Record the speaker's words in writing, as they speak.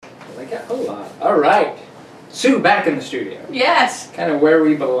got a lot. All right. Sue, back in the studio. Yes. Kind of where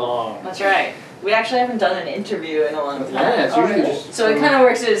we belong. That's right. We actually haven't done an interview in a long time. Yeah, it's usually just... So it kind of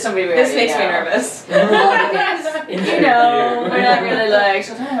works as somebody we This already makes me know. nervous. Well, because, you know, we're not really like,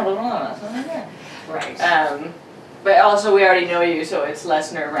 so Right. but also we already know you, so it's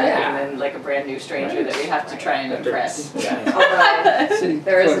less nerve-wracking Yeah. than like a brand new stranger that we have to try and impress. Although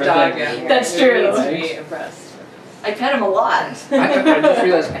there is a dog down here. That's who true. needs to be impressed. I pet him a lot. I just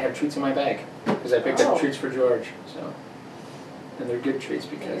realized I have treats in my bag because I picked up Oh. treats for George. So, and they're good treats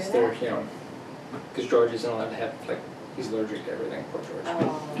because they're, you know, because George isn't allowed to have, like, he's allergic to everything. Poor George.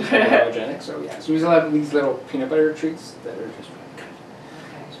 Oh. He's allergenic, so yeah. So he's allowed these little peanut butter treats that are just really good.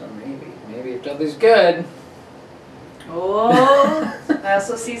 Okay. So maybe if Dudley's good. Oh, I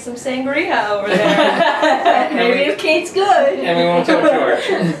also see some sangria over there. Maybe if Kate's good. And we won't tell George.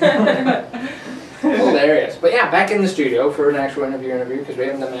 Hilarious. But yeah, back in the studio for an actual interview because we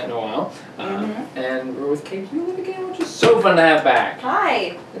haven't done that in a while. And we're with Kate Hewlett again, which is so fun to have back.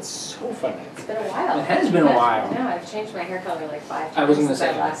 Hi. It's so fun. It's been a while. It has been a while. No, I've changed my hair color like 5 times I was gonna since say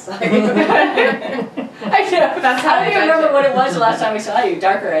I that. last saw you. I know. That's how I don't even remember what it was the last time we saw you.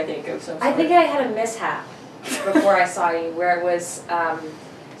 Darker, I think, of some sort. I think I had a mishap before I saw you where it was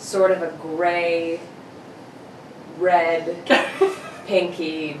sort of a gray, red,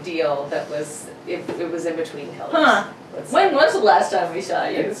 pinky deal that was, it was in between colors. Huh. Let's When say. was the last time we saw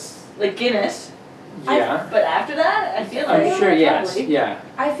you? It's, Like Guinness. yeah. But after that, I feel like. I'm sure, yes. Probably. Yeah.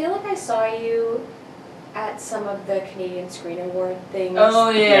 I feel like I saw you at some of the Canadian Screen Award things. Oh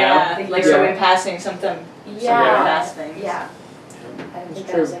yeah, Yeah. like Yeah. so in passing something. Yeah. Fast things. Yeah. I It's think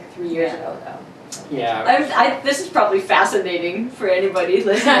that true. was like 3 years Yeah. ago though. Yeah. This is probably fascinating for anybody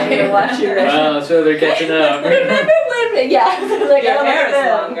listening to watch you. Right? Well, so they're catching up. Yeah, like Your I don't hair is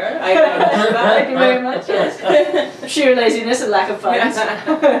know. longer. I know. Thank you very much. Yes. Sheer laziness and lack of funds.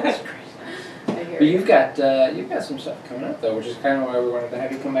 But you've got some stuff coming up though, which is kind of why we wanted to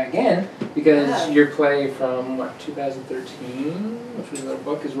have you come back in because your play from what 2013, which was a little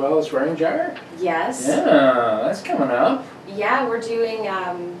book as well, a Swearing Jar. Yes. Yeah, that's coming up. Yeah, we're doing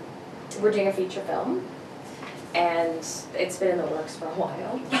a feature film, and it's been in the works for a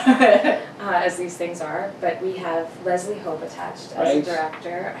while, as these things are. But we have Leslie Hope attached as a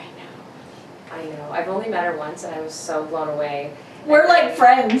director. I know. I've only met her once, and I was so blown away. We're like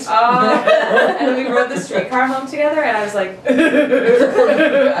friends. And we rode the streetcar home together, and I was like,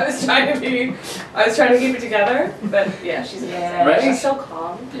 I was trying to keep it together. But yeah, she's amazing. Right? She's so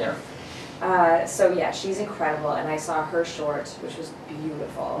calm. Yeah. So yeah, she's incredible, and I saw her short, which was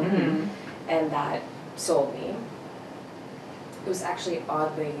beautiful, and that sold me. It was actually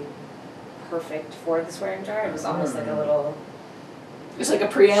oddly perfect for the Swearing Jar. It was almost like a little... It was like a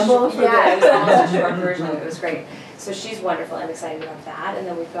preamble for yeah, it was almost a short version of it. It was great. So she's wonderful. I'm excited about that. And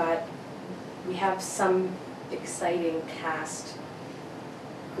then we have some exciting cast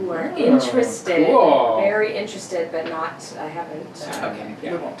who are interested, cool. very interested, but not, I haven't, Okay.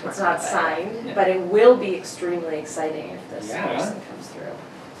 Yeah. We won't talk it's not about that. signed, Yeah. but it will be extremely exciting if this Yeah. person comes through.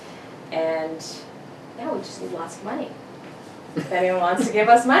 And yeah, we just need lots of money. If anyone wants to give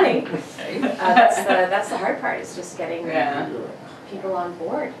us money, that's the hard part. Is just getting people on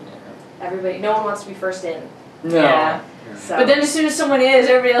board. Everybody, no one wants to be first in. No. Yeah. So. But then as soon as someone is,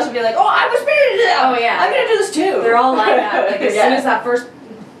 everybody else will be like, oh, I was supposed to do that. Oh, yeah. I'm going to do this too. They're all lined up. Like as Yeah. soon as that first,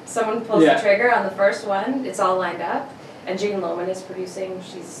 someone pulls Yeah. the trigger on the first one, it's all lined up. And Jane Lohman is producing.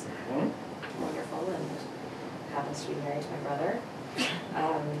 She's wonderful and happens to be married to my brother.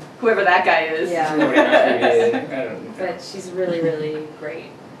 Whoever that guy is. Yeah. Nobody knows who he is. I don't know. But she's really, really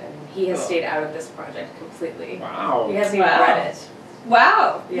great. And he has stayed out of this project completely. Wow. He hasn't even read it.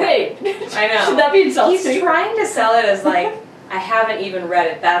 Wow. Yeah. Wait. I know. Should that be insulting? He's trying to sell it as like, I haven't even read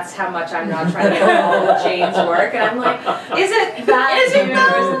it. That's how much I'm not trying to get all of Jane's work. And I'm like, is it that Is it you,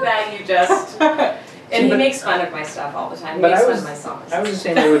 though? or is it that you just... And he makes fun of my stuff all the time. He But makes I fun was- of my songs. I was the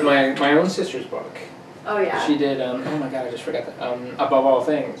same way with my own sister's book. Oh yeah. She did, oh my god, I just forgot that, Above All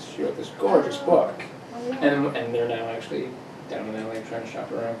Things. She wrote this gorgeous book. Oh, yeah. And they're now actually down in LA trying to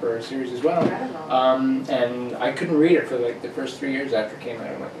shop around for a series as well. Incredible. And I couldn't read it for like the first 3 years after it came out.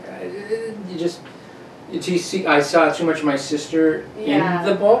 I'm like, I saw too much of my sister in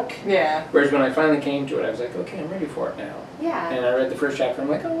the book. Yeah. Whereas when I finally came to it, I was like, okay, I'm ready for it now. Yeah. And I read the first chapter, I'm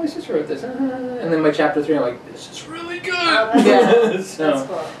like, oh, my sister wrote this. And then by chapter 3, I'm like, this is really good. Oh, that's So, That's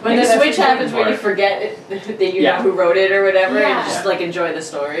cool. When the Maybe switch that's what happens I'm where you looking for. forget it, that you Yeah. know who wrote it or whatever, Yeah. and just like enjoy the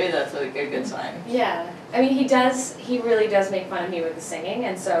story, that's like a good sign. Yeah. I mean, he really does make fun of me with the singing,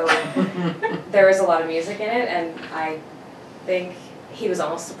 and so there is a lot of music in it, and I think he was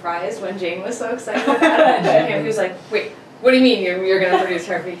almost surprised when Jane was so excited about it. And he was like, wait, What do you mean you're going to produce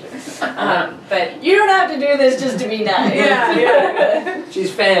her feature? But You don't have to do this just to be nice. yeah.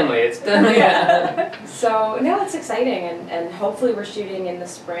 She's family. It's done. Yeah. So no, it's exciting, and hopefully we're shooting in the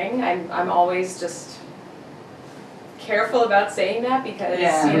spring. I'm always just careful about saying that because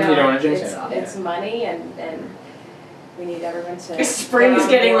you don't know want to jinx it's money and we need everyone to. Spring's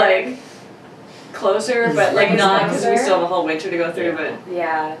getting like closer, but like not because we closer. still have a whole winter to go through. But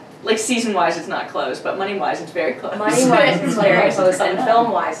Yeah. like season-wise, it's not close, but money-wise, it's very close. Money-wise, it's very close, and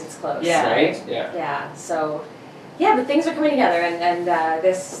film-wise, it's close. Yeah. Right? Yeah. Yeah. So, yeah, but things are coming together, and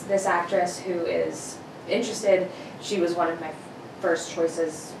this actress who is interested, she was one of my first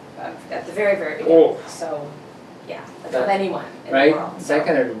choices at the very, very beginning. Oh. So, yeah, like That- with anyone in Right? the world. That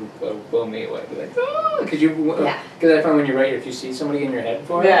kind of blow me away. Be like, oh, because Yeah. I find when you write, if you see somebody in your head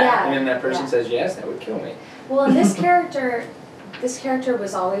for it, Yeah. and then that person Yeah. says yes, that would kill me. Well, and this character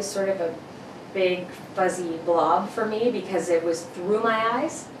was always sort of a big fuzzy blob for me because it was through my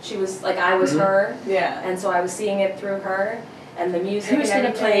eyes. She was like I was her, Yeah. and so I was seeing it through her, and the music. Who's and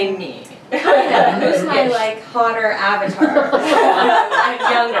gonna play everything. me? Yeah, who's my like hotter avatar? I'm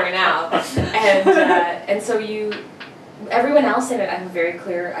younger now, and so everyone else in it, I have a very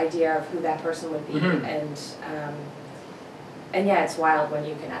clear idea of who that person would be, and yeah, it's wild when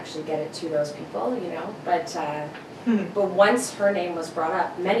you can actually get it to those people, you know. But once her name was brought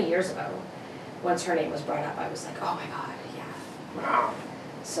up many years ago, I was like, oh my god, yeah. Wow.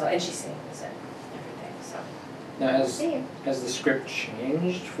 So and she sings and everything. So Now, has the script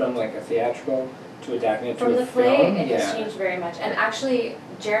changed from like a theatrical to adapting it to from a the play, film? it has changed very much. And actually,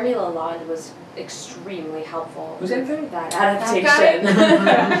 Jeremy Lalonde was extremely helpful. Who's that thing? That adaptation.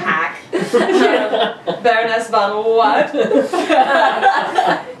 Hack. Baroness von what?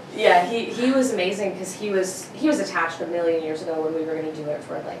 Yeah, he was amazing because he was attached a million years ago when we were going to do it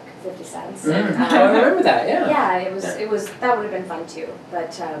for like 50 cents. And, I remember that. Yeah. yeah, it was that would have been fun too,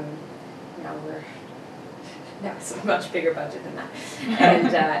 but no, it's a much bigger budget than that.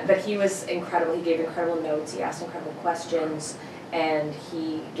 And but he was incredible. He gave incredible notes. He asked incredible questions, and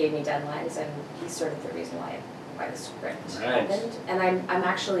he gave me deadlines. And he's sort of the reason why the script happened. And I'm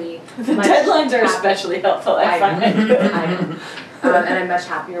actually The deadlines are especially helpful. I find. I know. And I'm much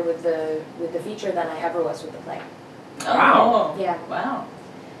happier with the feature than I ever was with the play. Wow. Yeah. Wow.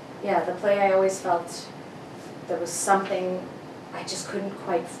 Yeah, the play I always felt there was something. I just couldn't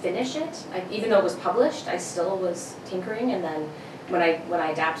quite finish it. Even though it was published, I still was tinkering. And then when I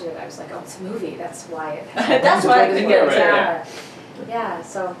adapted it, I was like, oh, it's a movie. That's why it. That's why I couldn't get it. Yeah. Yeah.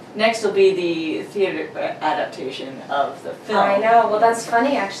 So. Next will be the theater adaptation of the film. I know. Well, that's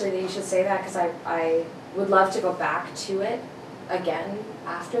funny actually that you should say that because I would love to go back to it again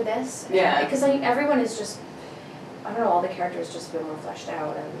after this. Yeah. Because everyone is just, I don't know, all the characters just feel more fleshed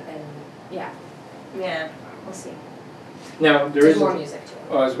out and yeah. Yeah. We'll see. Now there There's is more music to it.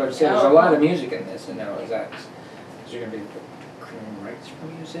 Oh, I was about to say there's a lot of music in this, and now is you're gonna be creating rights for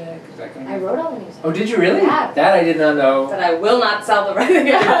music? Is that gonna be? I wrote all the music. Oh, did you really? Yeah. That I did not know. But I will not sell the rights.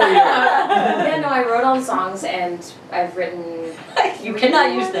 Yeah, no, I wrote all the songs and I've written. You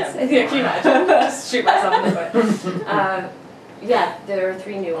cannot use them. Yeah, can you imagine? Just shoot myself in the foot. Yeah, there are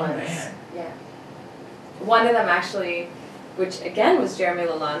 3 new ones. Man. Yeah. One of them actually, which again was Jeremy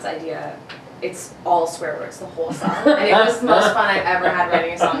Lalonde's idea. It's all swear words, the whole song, and it was the most fun I've ever had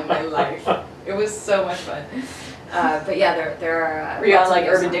writing a song in my life. It was so much fun. But yeah, there are. Were you on lots of like new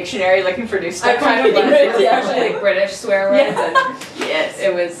Urban songs. Dictionary looking for new stuff? I kind of was, Yeah. especially like British swear words, and Yes.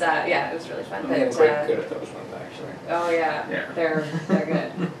 it was yeah, it was really fun. I'm But getting quite good at those ones actually. oh yeah, Yeah. they're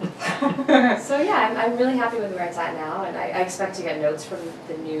good. So yeah, I'm really happy with where it's at now, and I expect to get notes from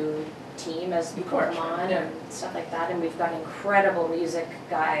the new team as we Of put course, them on yeah. and stuff like that. And we've got an incredible music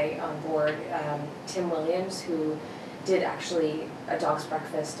guy on board, Tim Williams, who did actually A Dog's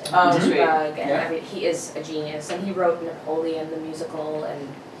Breakfast and Oh, sweet. Bug, and Yeah. he is a genius. And he wrote Napoleon the musical, and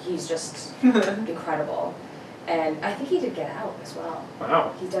he's just incredible. And I think he did Get Out as well.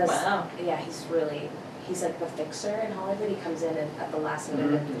 Wow. He does. Wow. Yeah, he's like the fixer in Hollywood. He comes in and at the last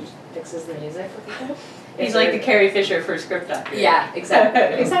minute and just fixes the music for people. He's It's like very- the Carrie Fisher for script doctor. Yeah,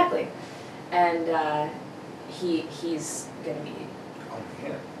 exactly, exactly. And he's gonna be Oh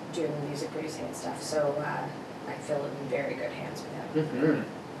man. doing the music producing and stuff. So I feel in very good hands with him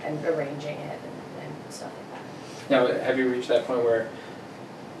Mm-hmm. and arranging it and stuff like that. Now, have you reached that point where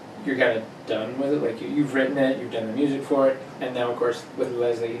you're kind of done with it? Like you've written it, you've done the music for it, and now of course with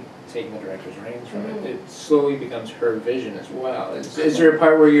Leslie taking the director's reins from it, it slowly becomes her vision as well. Is there a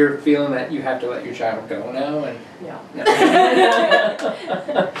part where you're feeling that you have to let your child go now? And No.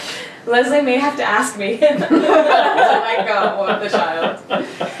 Leslie may have to ask me to let go of the child.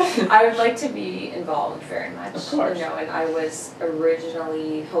 I would like to be involved very much. Of course. You know, and I was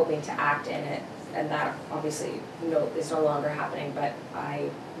originally hoping to act in it, and that obviously is no longer happening, but I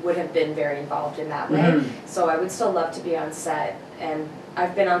would have been very involved in that way. So I would still love to be on set, and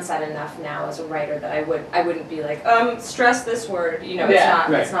I've been on set enough now as a writer that I wouldn't be like, stress this word, you know,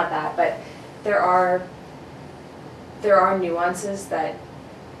 it's not that, but there are nuances that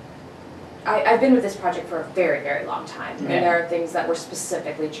I've been with this project for a very, very long time, and there are things that were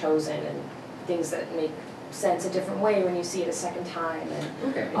specifically chosen and things that make sense a different way when you see it a second time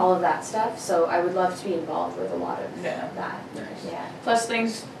and all of that stuff. So I would love to be involved with a lot of that. Nice. Yeah. Plus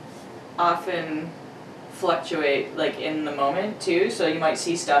things often fluctuate like in the moment too, so you might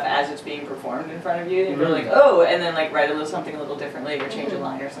see stuff as it's being performed in front of you and you're like, oh, and then like write a little something a little differently or change a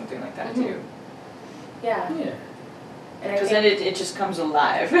line or something like that too. Yeah. Because then it just comes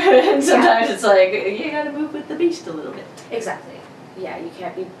alive. And sometimes it's like, you gotta move with the beast a little bit. Exactly. Yeah, you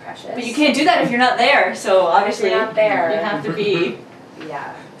can't be precious. But you can't do that if you're not there, so obviously you're not there. You have to be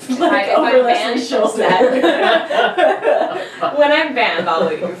like over Leslie's shoulder. When I'm banned, I'll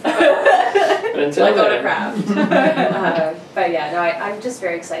leave. Until I'll go to craft. But yeah, no, I'm just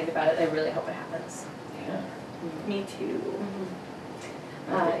very excited about it. I really hope it happens. Yeah. Me too.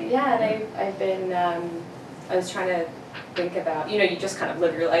 And I've been, I was trying to think about, you just kind of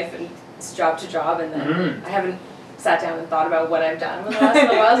live your life and it's job to job, and then I haven't sat down and thought about what I've done in the last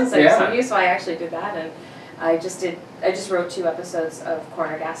little while since I've seen you, so I actually did that, and I just wrote 2 episodes of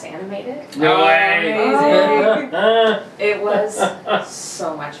Corner Gas animated. No way! Amazing. It was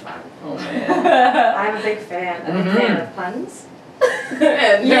so much fun. Oh man. I'm a big fan. I'm a big fan of puns.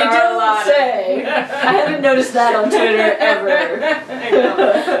 And you don't say. I haven't noticed that on Twitter ever.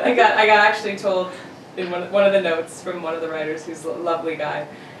 I got actually told in one of the notes from one of the writers, who's a lovely guy.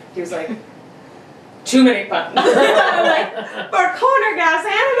 He was like, too many puns. I'm like, for Corner Gas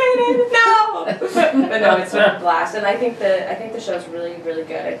animated, no. But no, it's been a blast, and I think the show's really, really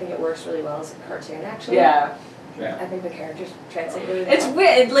good. I think it works really well as a cartoon, actually. Yeah. I think the characters translate really well. It's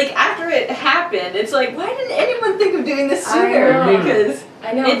weird. Like after it happened, it's like, why didn't anyone think of doing this sooner? Because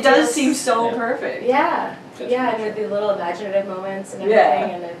it does seem so perfect. Yeah. Yeah, and with the little imaginative moments and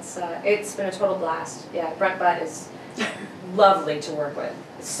everything, and it's been a total blast. Yeah, Brent Butt is lovely to work with.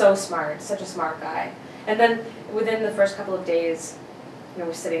 So smart, such a smart guy. And then within the first couple of days,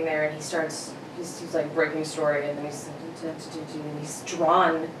 we're sitting there and he's like breaking story, and then he's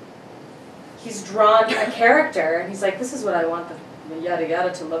drawn a character, and he's like, this is what I want the yada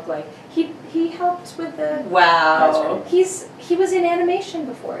yada to look like. He helped with the Wow. He was in animation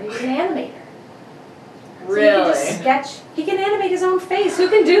before. He was an animator. Really? So he can animate his own face. Who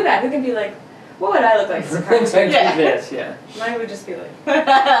can do that? Who can be like, what would I look like as a cartoon? This, Mine would just be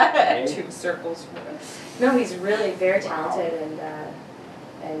like 2 circles. No, he's really very talented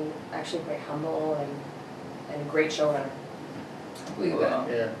and actually quite humble and a great showrunner. Look at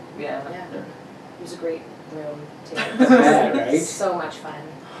that. Yeah. It was a great room too. Right? So much fun.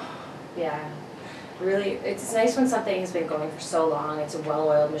 Yeah. Really, it's nice when something has been going for so long. It's a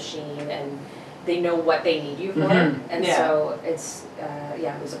well-oiled machine, and they know what they need you for, and so it's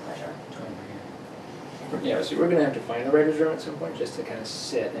it was a pleasure. Yeah, so we're gonna have to find the writer's room at some point just to kind of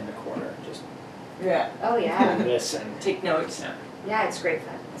sit in the corner, just listen, take notes. Yeah, it's great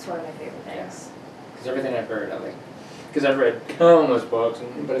fun. It's one of my favorite things. Because everything I've heard, because I've read countless books,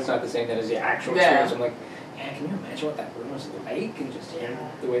 but it's not the same thing as the actual experience. I'm like, can you imagine what that room was like, and just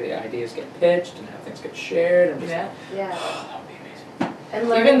the way the ideas get pitched and how things get shared, and just that would be amazing. And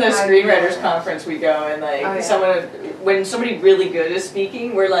even the screenwriters conference we go, and like when somebody really good is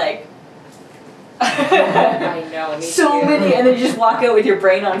speaking, we're like, I know. So many, and then you just walk out with your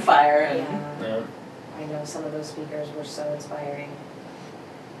brain on fire. And I know some of those speakers were so inspiring.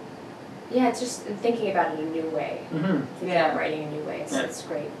 Yeah, it's just thinking about it in a new way. Thinking about writing in a new way. It's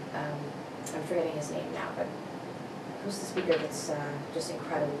great. I'm forgetting his name now, but who's the speaker that's just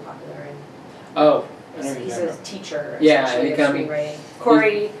incredibly popular? He's a teacher, essentially, of screenwriting.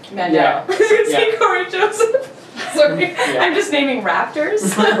 Corey Mandel. Corey Joseph. Sorry, I'm just naming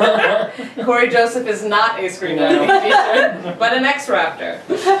raptors. Corey Joseph is not a screenwriting teacher, but an ex-raptor.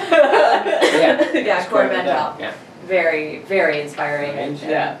 Corey Mandel. Very, very inspiring, and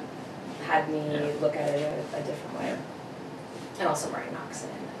had me look at it a different way. And also Marty Noxon.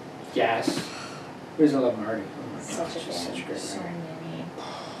 Yes. Who's I love Marty? Such a fan. Such a great so writer. many.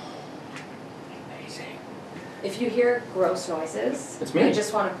 If you hear gross noises, It's me. I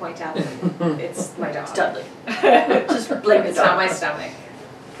just want to point out that it's my dog. It's Dudley. Just blame It's not my stomach.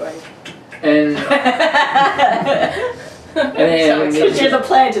 But And then There's a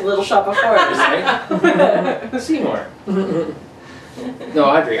plant in Little Shop of Horrors. right? Seymour. No,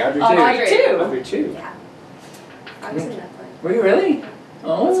 Audrey too. Audrey. Too. yeah, I was in that play. Were you really? That's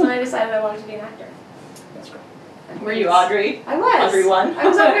Oh. when I decided I wanted to be an actor. That's great. Were you Audrey? I was. Audrey 1? I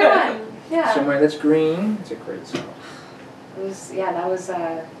was Audrey 1. Yeah. Somewhere That's Green. It's a great song. It was, yeah, that was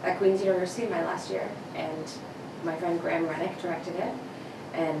at Queen's University my last year, and my friend Graham Rennick directed it,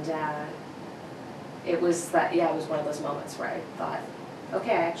 and it was one of those moments where I thought,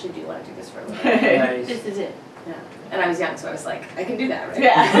 okay, I actually do want to do this for a living. Nice. This is it. Yeah, and I was young, so I was like, I can do that, right?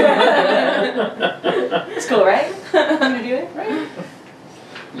 Yeah. It's cool, right? To do it, right?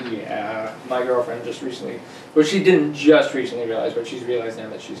 Yeah, my girlfriend just recently, well, she didn't just recently realize, but she's realized now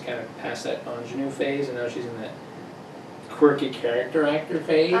that she's kind of past that ingenue phase, and now she's in that quirky character actor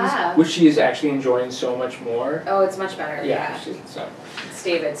phase, which she is actually enjoying so much more. Oh, it's much better. Yeah. So. It's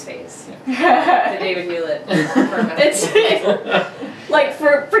David's phase. Yeah. The David Hewlett. It's like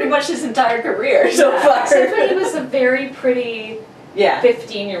for pretty much his entire career so far. Except when he was a very pretty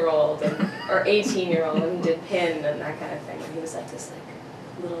 15 15-year-old or 18-year-old and did Pin and that kind of thing. And he was like this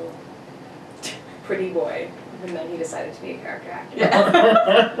little pretty boy, and then he decided to be a character actor.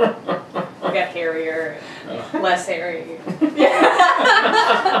 Yeah. Got hairier, and less hairy.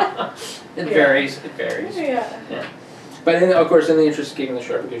 Yeah. It varies. It varies. Yeah. But of course, in the interest of keeping the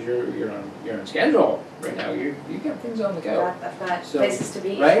short, because you're on schedule right now, you got things on the go. I've got So, places to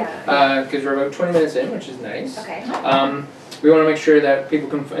be. Right? Yeah. Because we're about 20 minutes in, which is nice. Okay. We want to make sure that people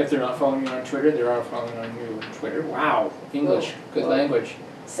can, if they're not following you on Twitter, they're all following on you on Twitter. Wow, English, good language.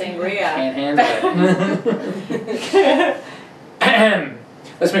 Sangria. Can't handle it.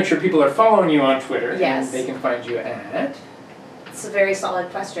 Let's make sure people are following you on Twitter. Yes. And they can find you at. It's a very solid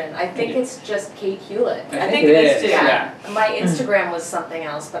question. I think it's just Kate Hewlett. I think it is too. Yeah. My Instagram was something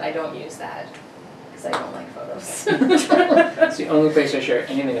else, but I don't use that because I don't like photos. It's the only place I share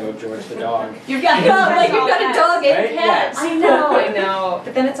anything about George the dog. You've got a dog and Right? cats. I know.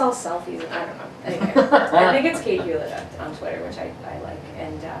 But then it's all selfies, and I don't know. Anyway, I think it's Kate Hewlett on Twitter, which I like,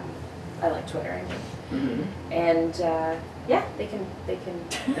 and I like Twitter. I mean, Mm-hmm. and yeah, they can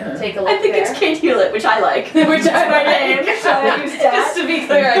Yeah. take a look I think there. it's Kate Hewlett, which I like, which is my name. So I use that. Just to be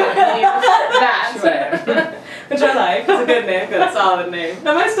clear, I don't mean that. Sure. Which I like. It's a good name. Good, solid name.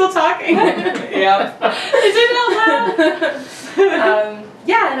 Am I still talking? Yep. Is it out loud?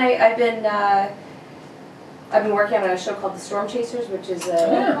 Yeah, and I've been working on a show called The Storm Chasers, which is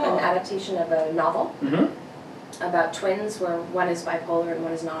an adaptation of a novel about twins where one is bipolar and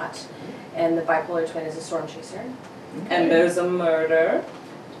one is not, and the bipolar twin is a storm chaser. Okay. And there's a murder.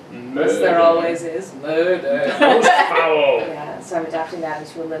 Murder. As there always is. Murder. Most foul. Yeah, so I'm adapting that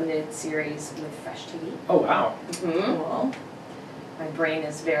into a limited series with Fresh TV. Oh wow. Cool. My brain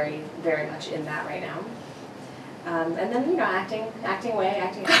is very, very much in that right now. And then, acting away,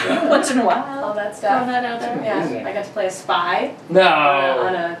 acting out. Once in a while. All that Throw stuff. that out there. Yeah, Amazing. I got to play a spy No.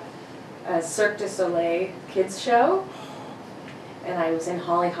 on a Cirque du Soleil kids show. And I was in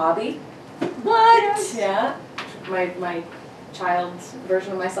Holly Hobby. What? Yeah. My child's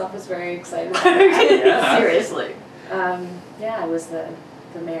version of myself was very excited about that. Yeah. Seriously. Yeah, I was the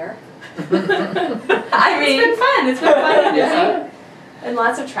mayor. I mean, It's been fun. Yeah. And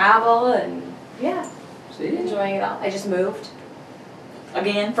lots of travel and yeah, See? enjoying it all. I just moved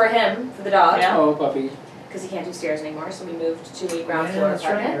again. for him, for the dog, Yeah. Oh, puppy. because he can't do stairs anymore, so we moved to a ground Yeah, floor that's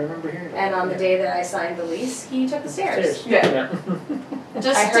right. I apartment. remember hearing about And on the that. day that I signed the lease, he took the stairs. Yeah.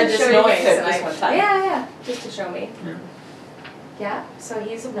 Just I heard to this show you noise what you could and this one time. Yeah, just to show me. Yeah. Yeah, so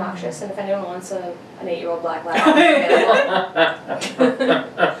he's obnoxious, and if anyone wants an 8-year-old black lab, available.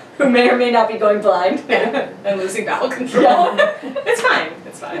 Who may or may not be going blind. and losing bowel control. It's fine.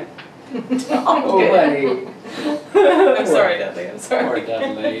 It's fine. Oh, buddy. I'm sorry, Dudley. I'm Poor sorry.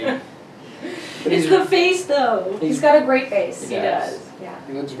 Dudley. But It's the face though. He's got a great face. He does. Yeah.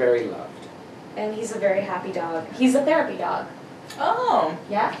 He looks very loved. And he's a very happy dog. He's a therapy dog. Oh.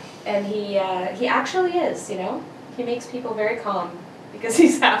 Yeah. And he actually is, He makes people very calm because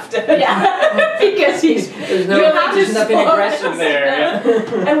he's half dead. Yeah. Because he's. There's You have there's to nothing slow aggressive us there.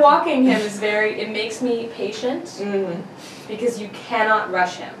 Yeah. And walking him is it makes me patient Mm. because you cannot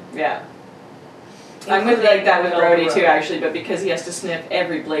rush him. Yeah. I'm gonna like that with Brody too, actually, but because he has to sniff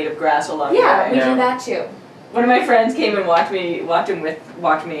every blade of grass along Yeah, the we way. do that too. One of my friends came and walked him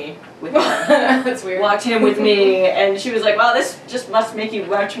with me. That's weird. Walked him with me, and she was like, "Wow, this just must make you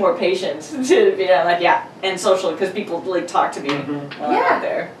much more patient to be like, yeah, and social because people like talk to me while I'm Yeah. out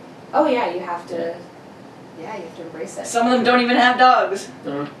there." Oh yeah, you have to. Yeah, you have to embrace it. Some of them don't even have dogs.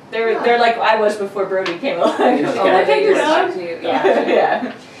 They're like I was before Brody came along. I take your dog.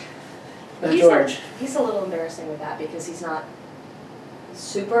 Yeah. George. He's a little embarrassing with that because he's not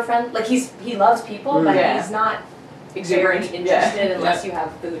super friendly. Like he loves people, but he's not very interested unless you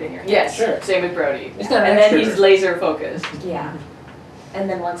have food in your hand. Yes, sure. Same with Brody. He's not an and then extrovert. he's laser focused. Yeah. And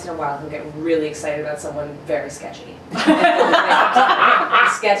then once in a while he'll get really excited about someone very sketchy. The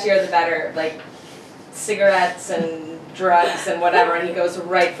sketchier the better. Like cigarettes and drugs and whatever, and he goes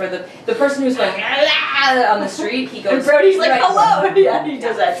right for the person who's going on the street. He goes. And Brody's like, right hello. Yeah, he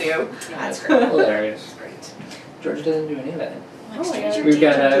does that too. Yeah, that's great. Hilarious. Great. George doesn't do any of that. We've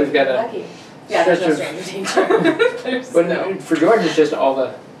got a yeah, there's no stretch stranger danger. But for George, it's just all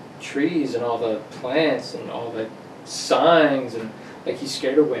the trees and all the plants and all the signs and like he's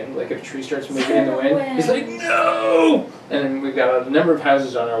scared of wind. Like if a tree starts moving in the wind, he's like, no! And then we've got a number of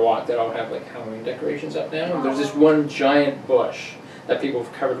houses on our walk that all have like Halloween decorations up now. And there's this one giant bush that people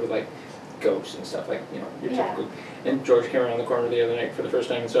have covered with like ghosts and stuff, like, you know, your typical. And George came around the corner the other night for the first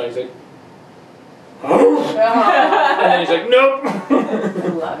time and saw it. He's like, oh! And then he's like, nope! I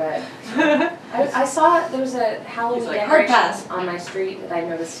love it. I saw there was a Halloween like, hard decoration on my street that I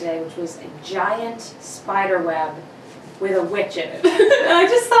noticed today, which was a giant spider web with a witch in it. And I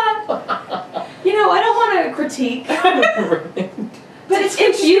just thought, you know, I don't want to critique, but it's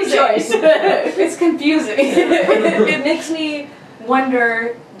confusing. It's confusing. It makes me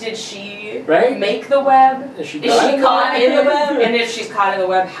wonder, did she make the web? Is she caught in the web? And if she's caught in the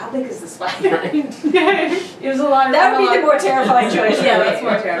web, how big is the spider? It was a lot of That would be the more terrifying choice. Yeah, that's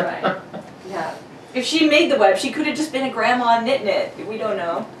more terrifying. Yeah. If she made the web, she could have just been a grandma knitting it. We don't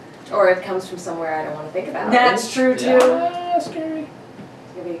know. Or it comes from somewhere I don't want to think about. That's true too. Yeah, scary.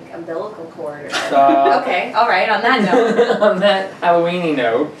 Maybe umbilical cord or Stop. Okay, alright, on that note. On that Halloweeny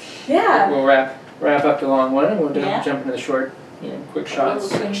note, Yeah. we'll wrap up the long one and we'll Yeah. jump into the short, quick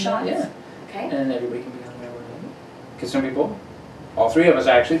shots. Little quick shots. Yeah. Okay. And everybody can be on their way. Because some people, all three of us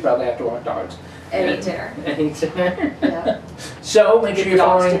actually, probably have to walk dogs. And eat dinner. And eat dinner. Yeah. So make sure you're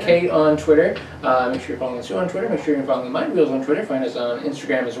Dogs following dinner. Kate on Twitter. Make sure you're following Sue on Twitter. Make sure you're following Mind Wheels on Twitter. Find us on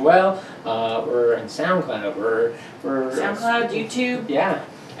Instagram as well. We're on SoundCloud. We're SoundCloud, YouTube, Yeah.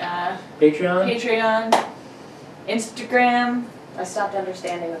 Patreon, Patreon. Instagram. I stopped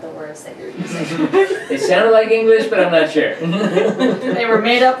understanding the words that you're using. They sounded like English, but I'm not sure. They were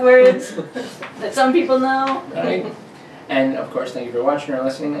made up words that some people know. Right. And of course, thank you for watching or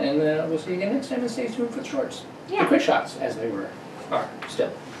listening, and we'll see you again next time, and stay tuned for the shorts. Yeah. The quick shots, as they are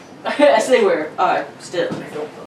still. As they were, are still.